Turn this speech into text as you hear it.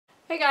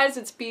Hey guys,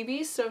 it's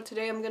BB. So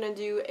today I'm gonna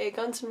do a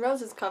Guns N'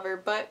 Roses cover,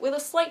 but with a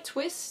slight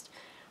twist.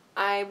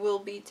 I will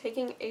be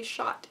taking a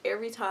shot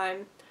every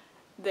time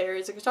there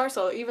is a guitar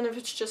solo, even if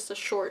it's just a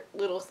short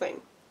little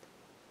thing.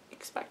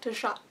 Expect a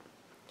shot.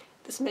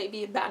 This may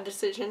be a bad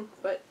decision,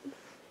 but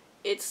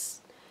it's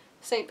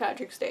St.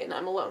 Patrick's Day and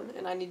I'm alone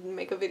and I need to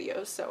make a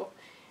video, so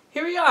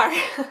here we are.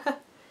 I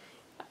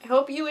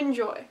hope you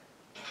enjoy.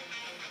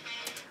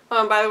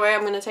 Oh, and by the way,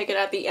 I'm gonna take it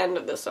at the end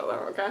of the solo,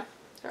 okay?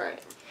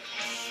 Alright.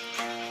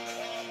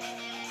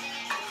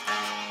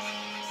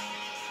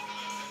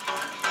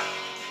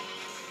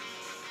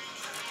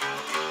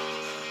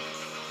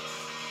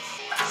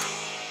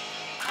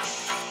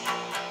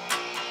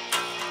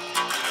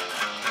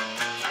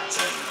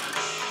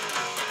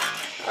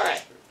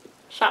 Alright,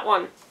 shot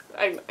one.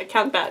 I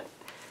count that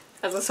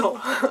as a solo.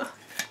 Alright.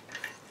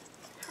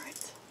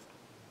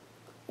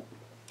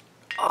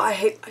 Oh, I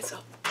hate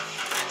myself.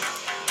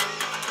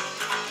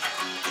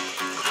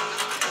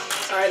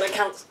 Alright, that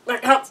counts.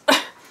 That counts.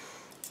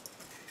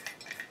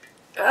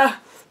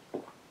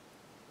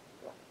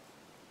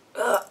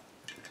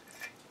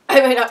 I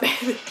might not be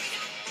able to.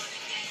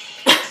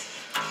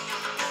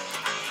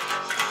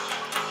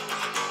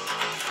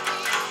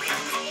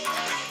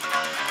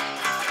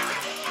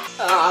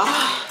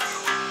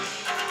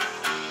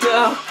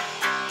 No.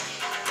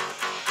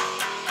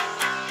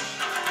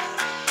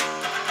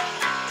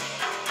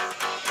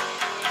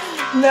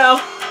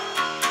 No.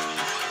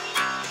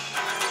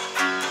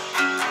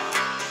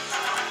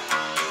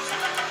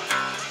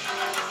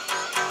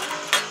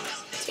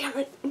 Damn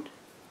it.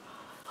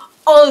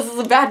 Oh, this is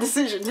a bad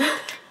decision.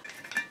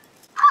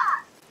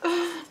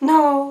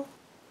 No.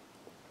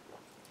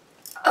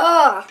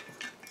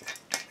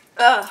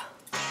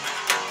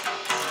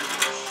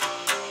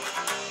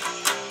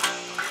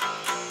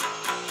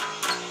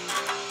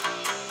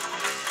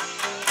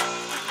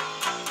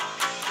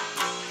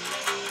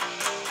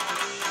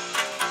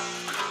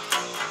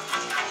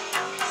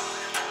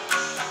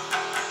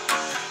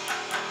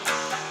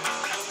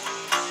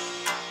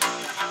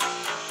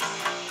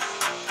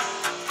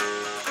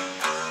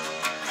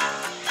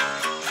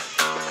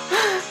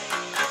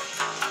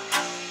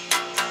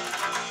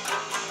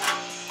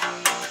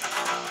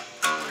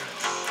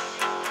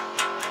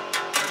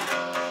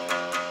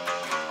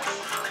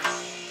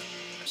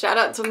 Shout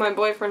out to my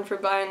boyfriend for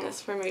buying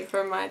this for me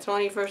for my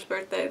 21st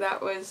birthday.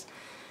 That was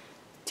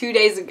 2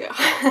 days ago.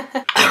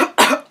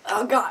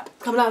 Oh god,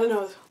 coming out of the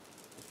nose.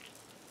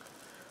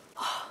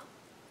 Oh,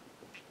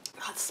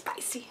 that's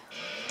spicy.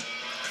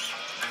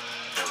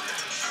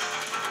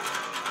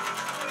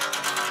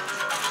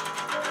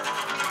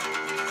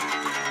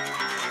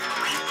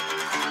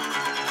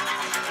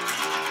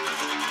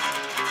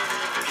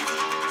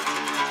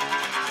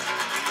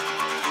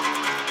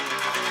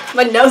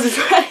 My nose is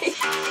ready.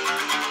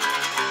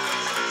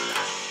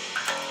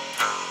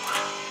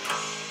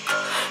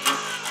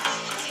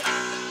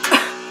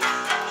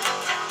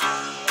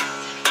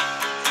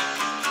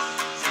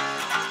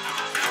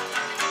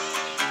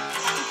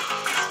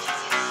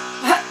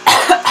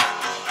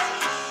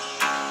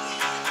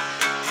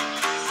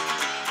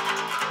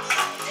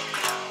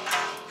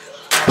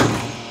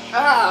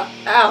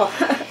 Ow.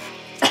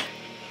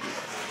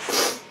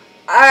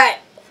 Alright.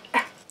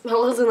 That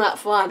wasn't that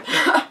fun.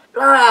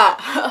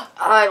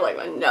 I like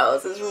my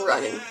nose is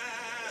running.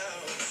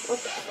 What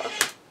the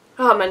fuck?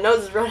 Oh, my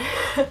nose is running.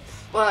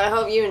 Well, I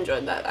hope you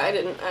enjoyed that. I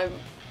didn't. I'm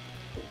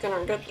gonna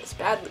regret this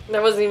badly.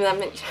 There wasn't even that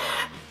many.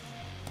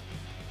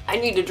 I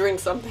need to drink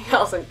something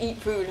else and eat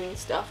food and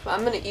stuff.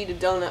 I'm gonna eat a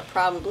donut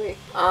probably.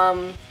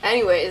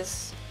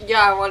 Anyways.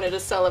 Yeah, I wanted to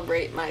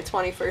celebrate my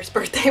 21st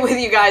birthday with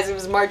you guys. It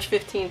was March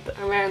 15th,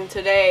 and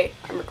today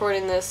I'm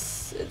recording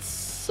this.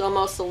 It's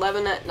almost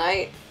 11 at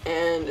night,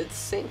 and it's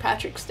St.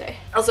 Patrick's Day.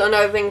 Also,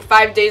 another thing,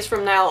 5 days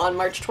from now, on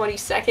March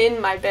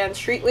 22nd, my band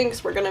Street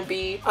Links, we're gonna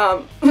be,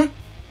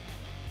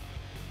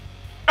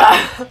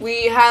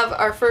 we have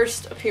our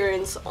first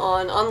appearance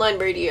on online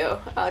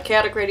radio,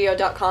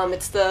 chaoticradio.com.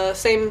 It's the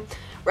same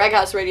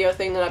Raghouse radio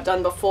thing that I've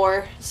done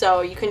before,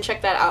 so you can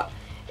check that out.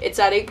 It's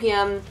at 8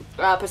 p.m.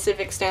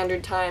 Pacific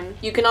Standard Time.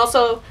 You can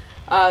also,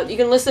 you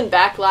can listen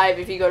back live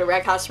if you go to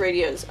Raghouse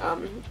Radio's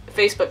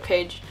Facebook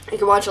page. You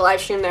can watch a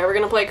live stream there. We're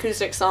going to play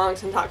acoustic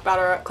songs and talk about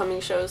our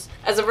upcoming shows.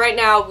 As of right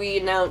now, we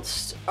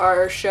announced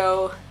our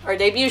show, our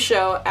debut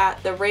show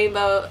at the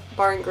Rainbow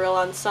Bar and Grill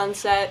on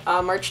Sunset,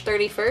 March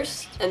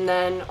 31st. And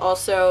then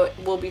also,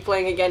 we'll be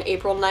playing again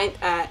April 9th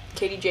at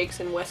Katie Jake's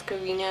in West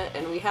Covina.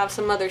 And we have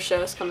some other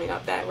shows coming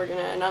up that we're going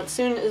to announce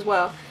soon as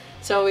well.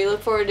 So we look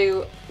forward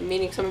to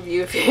meeting some of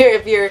you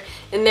if you're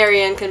in the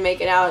area and can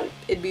make it out.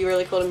 It'd be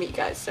really cool to meet you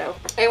guys. So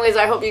anyways,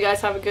 I hope you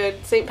guys have a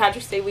good St.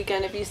 Patrick's Day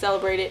weekend if you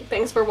celebrate it.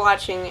 Thanks for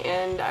watching,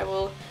 and I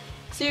will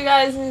see you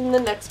guys in the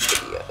next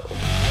video.